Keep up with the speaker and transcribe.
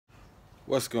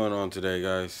What's going on today,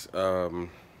 guys? Today I'm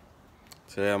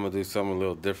gonna do something a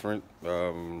little different.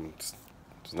 It's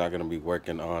not gonna be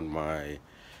working on my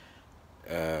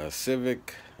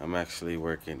Civic. I'm actually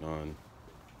working on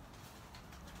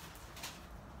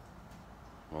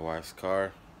my wife's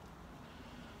car.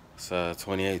 It's a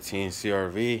 2018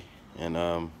 CRV, and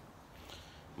I'm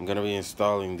gonna be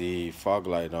installing the fog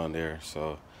light on there.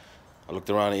 So I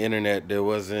looked around the internet. There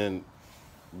wasn't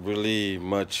really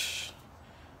much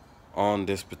on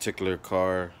this particular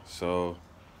car, so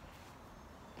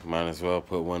might as well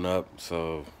put one up.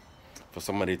 So for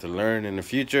somebody to learn in the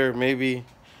future, maybe.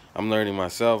 I'm learning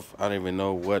myself. I don't even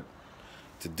know what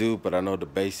to do, but I know the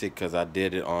basic because I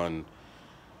did it on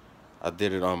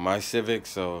my Civic,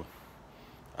 so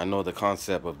I know the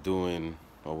concept of doing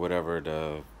or whatever,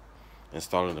 the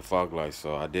installing the fog lights.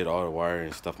 So I did all the wiring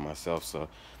and stuff myself, so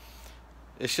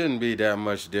it shouldn't be that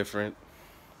much different.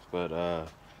 But I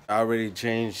already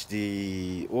changed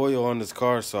the oil on this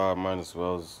car, so I might as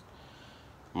well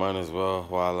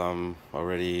while I'm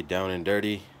already down and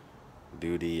dirty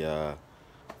do the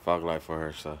fog light for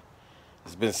her. So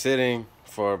it's been sitting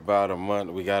for about a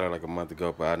month. We got it like a month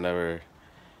ago, but I never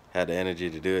had the energy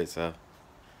to do it. So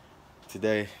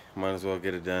today, might as well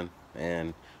get it done,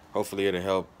 and hopefully it'll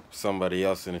help somebody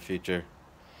else in the future.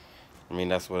 I mean,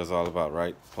 that's what it's all about,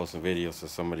 right? Posting videos so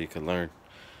somebody can learn.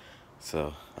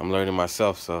 So I'm learning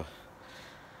myself, so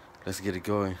let's get it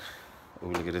going. Oh,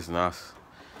 look at this NOS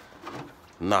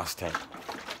tank.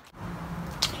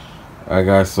 Alright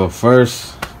guys, so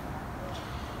first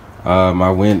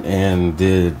I went and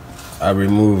I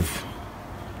removed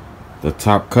the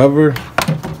top cover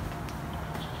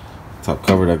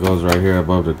that goes right here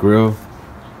above the grill.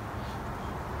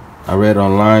 I read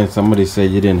online, somebody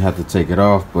said you didn't have to take it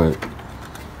off, but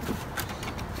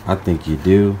I think you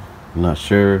do. I'm not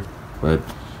sure, but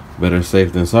better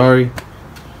safe than sorry.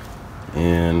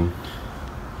 And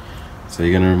so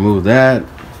you're gonna remove that,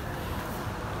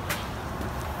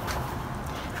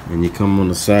 and you come on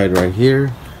the side right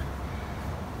here.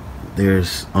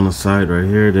 There's a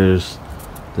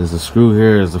screw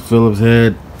here, there's a Phillips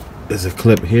head, there's a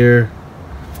clip here,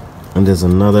 and there's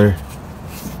another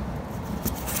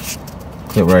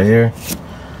clip right here.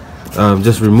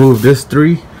 Just remove this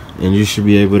 3 and you should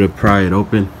be able to pry it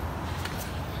open.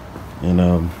 And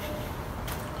I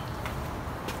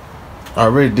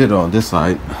already did it on this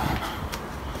side.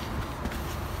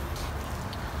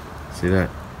 See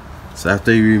that? So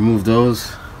after you remove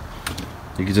those,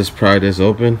 you can just pry this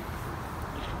open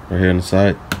right here on the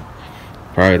side.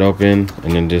 Pry it open,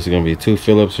 and then there's gonna be 2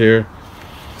 Phillips here.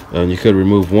 You could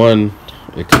remove one.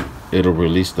 It'll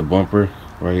release the bumper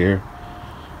right here,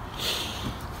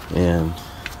 and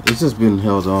it's just been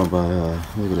held on by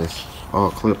look at this,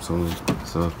 all clips on it.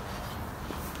 So,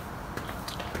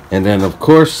 and then of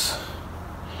course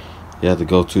you have to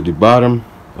go to the bottom,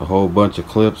 a whole bunch of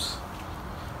clips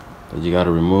that you got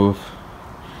to remove.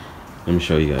 Let me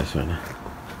show you guys right now.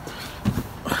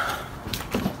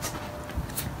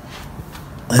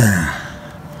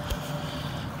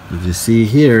 If you see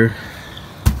here,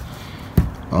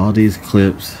 all these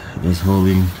clips is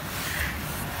holding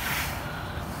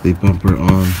the bumper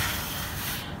on.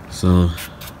 So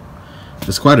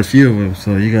there's quite a few of them,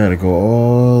 so you gotta go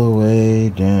all the way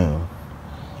down.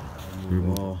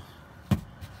 Remove all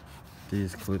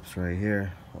these clips right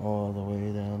here, all the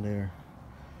way down there.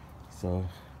 So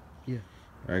yeah.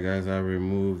 Alright guys, I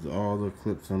removed all the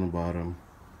clips on the bottom.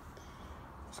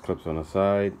 There's clips on the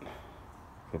side,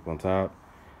 clip on top,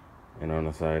 and on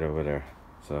the side over there.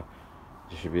 So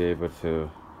you should be able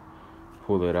to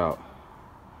pull it out.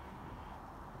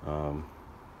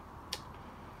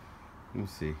 Let me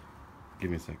see. Give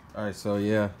me a second. Alright, so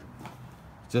yeah.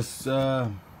 Just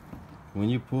when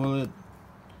you pull it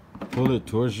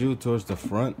towards you, towards the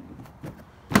front,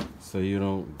 so you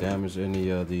don't damage any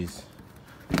of these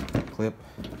clip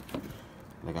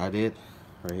like I did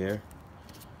right here,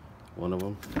 one of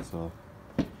them. So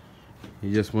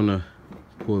you just want to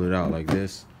pull it out like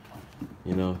this,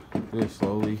 you know, really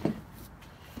slowly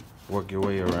work your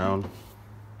way around.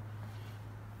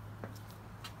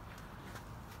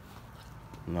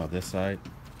 Now this side,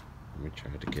 let me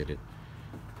try to get it.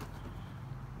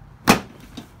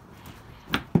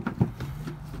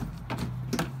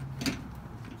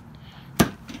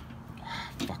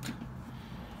 Fuck.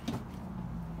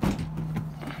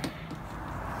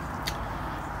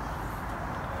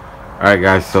 Alright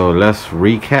guys, so let's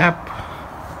recap.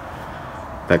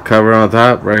 That cover on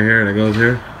top right here that goes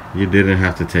here, you didn't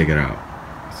have to take it out.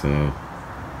 So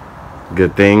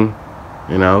good thing,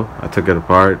 you know, I took it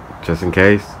apart just in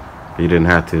case. You didn't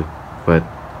have to, but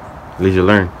at least you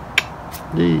learn.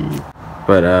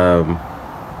 But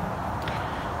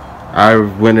I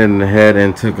went in ahead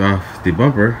and took off the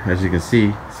bumper, as you can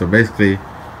see. So basically,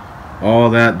 all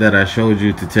that I showed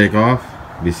you to take off,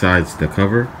 besides the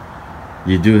cover,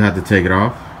 you do have to take it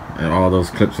off, and all those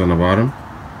clips on the bottom.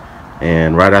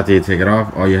 And right after you take it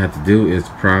off, all you have to do is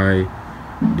pry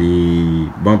the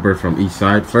bumper from each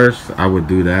side first. I would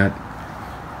do that.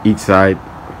 Each side,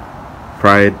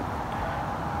 pry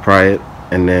it,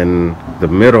 and then the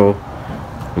middle,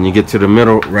 when you get to the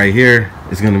middle right here,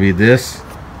 it's going to be this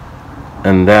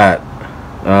and that.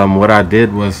 What I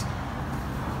did was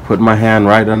put my hand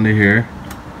right under here,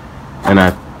 and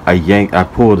I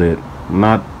pulled it,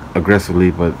 not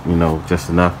aggressively, but you know, just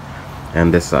enough.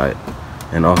 And this side,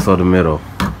 and also the middle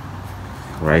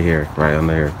right here, right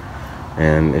under here,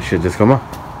 and it should just come up.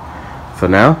 So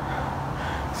now,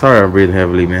 sorry I'm breathing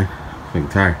heavily, man, I'm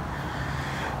tired,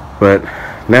 but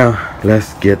now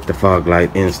let's get the fog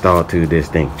light installed to this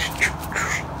thing.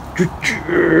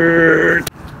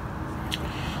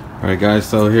 Alright guys,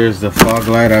 so here's the fog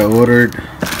light I ordered.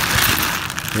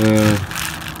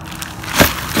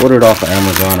 Ordered off of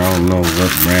Amazon. I don't know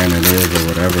what brand it is or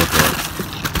whatever, but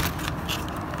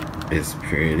it's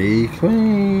pretty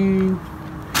clean.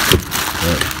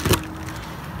 But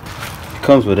it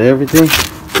comes with everything.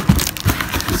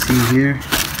 You see here,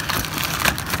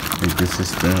 and this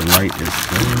is the light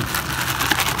itself.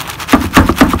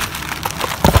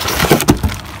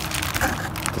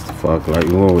 Just the fog light,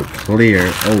 more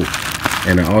clear. Oh,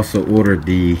 and I also ordered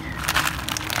the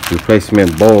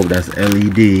replacement bulb. That's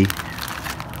LED.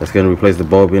 That's gonna replace the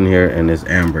bulb in here, and it's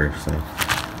amber. So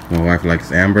my wife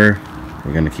likes amber.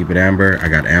 We're gonna keep it amber. I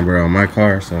got amber on my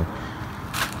car, so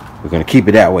we're gonna keep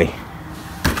it that way.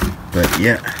 But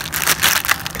yeah,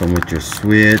 come with your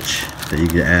switch that you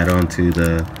can add on to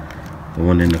the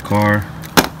one in the car.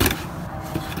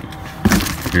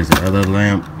 Here's the other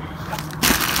lamp.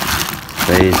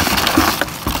 Face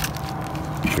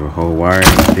your whole wiring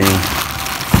thing.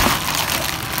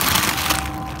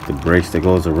 The brace that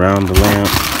goes around the lamp.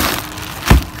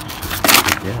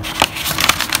 Yeah.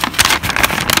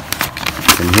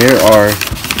 And here are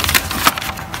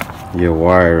your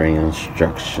wiring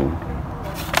instructions.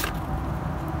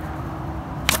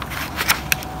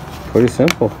 Pretty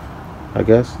simple, I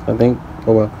guess. I think.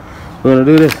 Oh well, we're gonna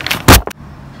do this.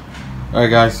 Alright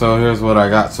guys, so here's what I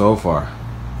got so far.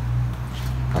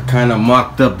 I kind of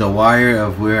mocked up the wire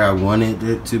of where I wanted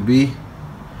it to be.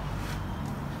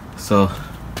 So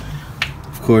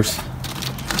of course,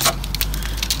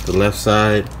 the left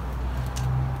side,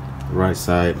 the right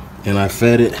side, and I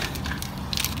fed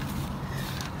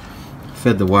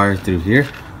the wire through here.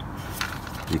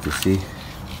 You can see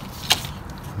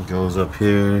it goes up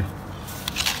here,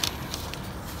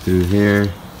 through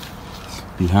here,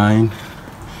 behind.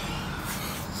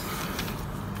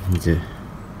 Okay,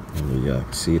 y'all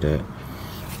can see that.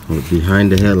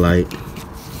 Behind the headlight,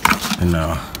 and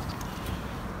now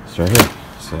it's right here.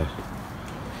 So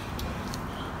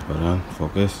hold on,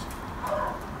 focus.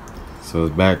 So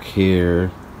it's back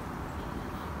here.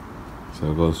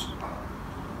 So it goes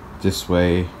this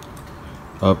way,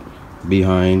 up,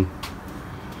 behind.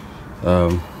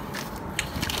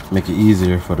 Make it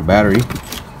easier for the battery.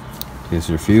 Here's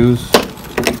your fuse.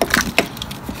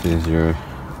 Here's your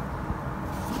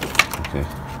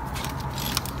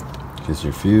here's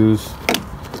your fuse.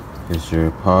 Here's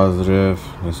your positive.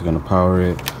 This is gonna power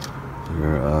it.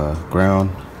 Your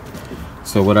ground.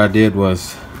 So what I did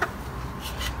was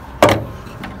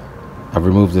I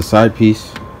removed the side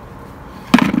piece,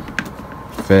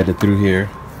 fed it through here,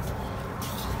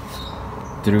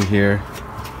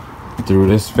 through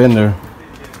this fender.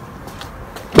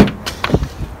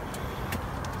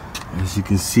 As you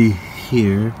can see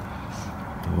here,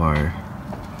 the wire.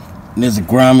 And there's a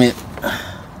grommet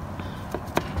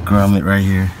right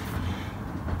here,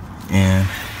 and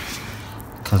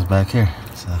it comes back here.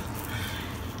 So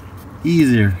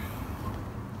easier.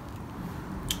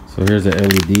 So here's the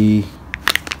LED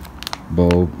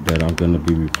bulb that I'm going to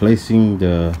be replacing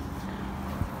the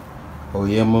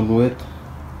OEM one with.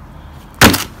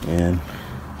 And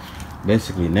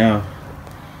basically now,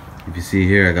 if you see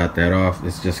here, I got that off.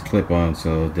 It's just clip-on,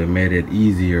 so they made it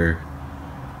easier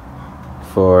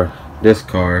for this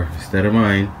car instead of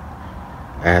mine.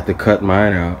 I had to cut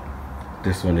mine out.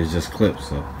 This one is just clipped,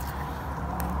 so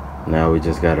now we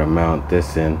just gotta mount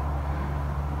this in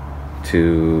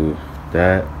to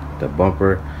the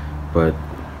bumper, but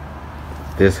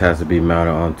this has to be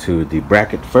mounted onto the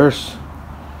bracket first.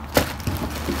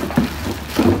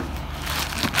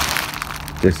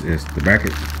 This is the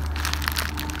bracket,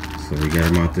 so we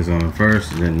gotta mount this on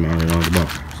first and then mount it on the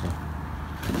bumper. So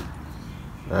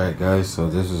alright guys, so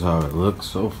this is how it looks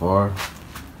so far.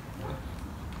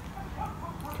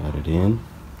 it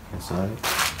inside.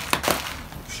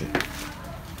 Shit.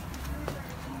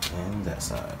 And that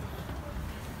side.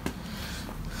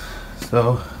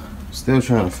 So, still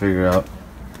trying to figure out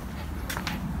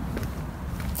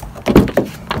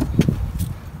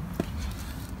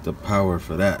the power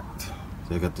for that.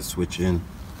 So I got the switch in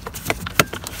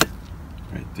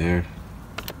right there.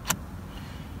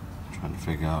 Trying to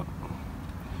figure out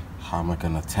how am I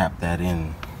gonna tap that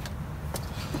in.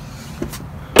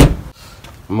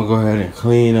 I'm gonna go ahead and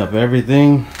clean up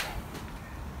everything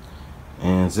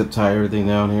and zip tie everything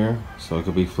down here so it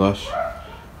could be flush.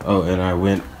 Oh, and I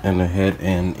went ahead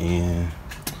and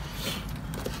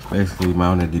basically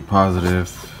mounted the positive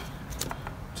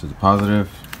to the positive,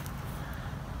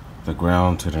 the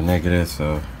ground to the negative,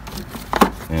 so,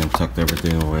 and tucked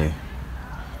everything away.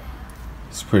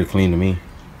 It's pretty clean to me.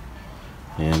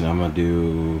 And I'm gonna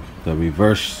do the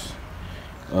reverse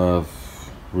of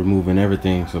removing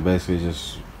everything, so basically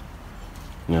just,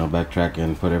 you know, backtrack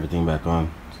and put everything back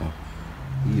on. So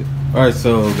yeah. All right,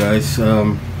 so guys,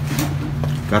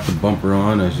 got the bumper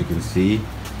on, as you can see.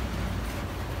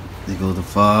 There go the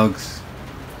fogs.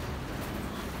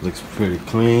 Looks pretty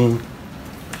clean.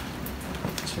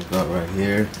 Check out right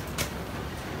here.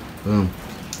 Boom.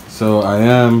 So I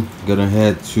am gonna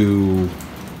head to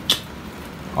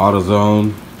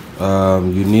AutoZone.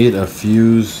 You need a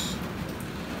fuse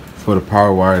for the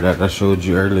power wire that I showed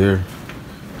you earlier,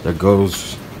 that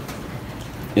goes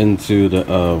into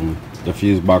the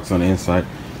fuse box on the inside.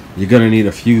 You're gonna need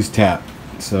a fuse tap.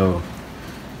 So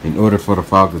in order for the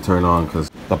fog to turn on, because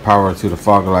the power to the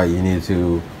fog light, you need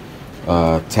to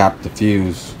tap the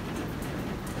fuse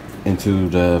into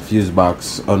the fuse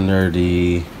box under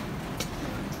the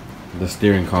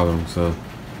steering column. So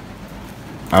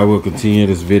I will continue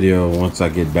this video once I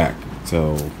get back,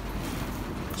 so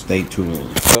stay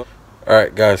tuned.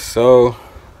 Alright guys, so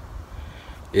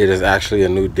it is actually a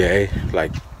new day,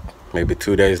 like maybe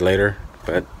 2 days later,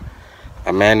 but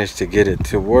I managed to get it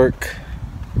to work.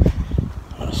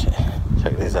 Oh shit,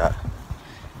 check this out.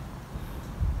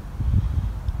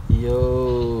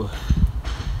 Yo,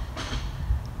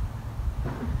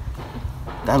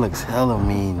 that looks hella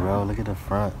mean, bro. Look at the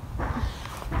front.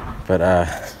 But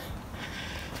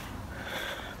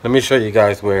let me show you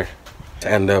guys where I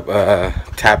end up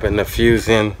tapping the fuse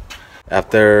in.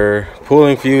 After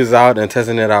pulling fuse out and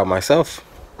testing it out myself,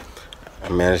 I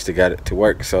managed to get it to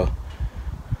work. So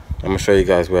I'm gonna show you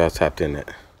guys where I tapped in it.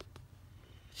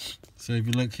 So if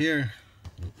you look here,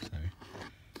 oops, sorry.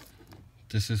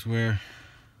 This is where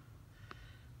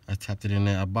I tapped it in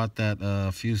there. I bought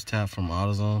that fuse tap from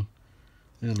AutoZone.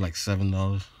 It was like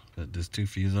 $7, but there's 2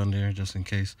 fuses on there just in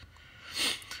case.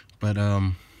 But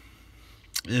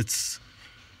it's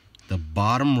the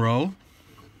bottom row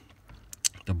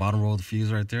of the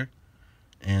fuse right there,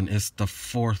 and it's the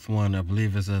 4th one. I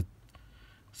believe it's a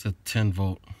 10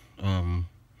 volt,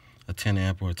 a 10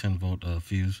 amp or a 10 volt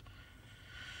fuse.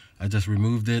 I just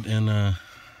removed it and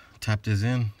tapped this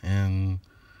in and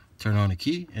turn on the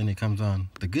key, and it comes on.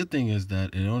 The good thing is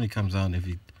that it only comes on if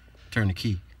you turn the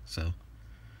key, so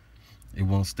it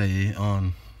won't stay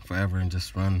on forever and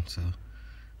just run, so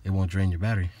it won't drain your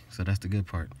battery. So that's the good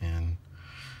part. And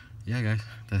yeah guys,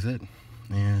 that's it.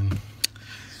 And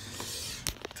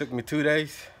it took me 2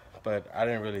 days, but I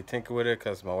didn't really tinker with it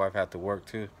because my wife had to work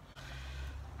too.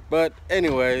 But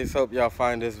anyways, hope y'all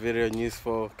find this video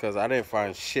useful, because I didn't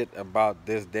find shit about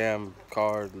this damn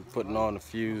car putting on the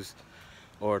fuse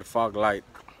or the fog light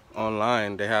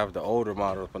online. They have the older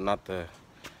models, but not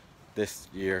this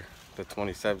year, the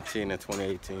 2017 and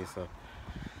 2018. So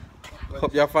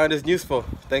hope y'all find this useful.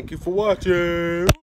 Thank you for watching.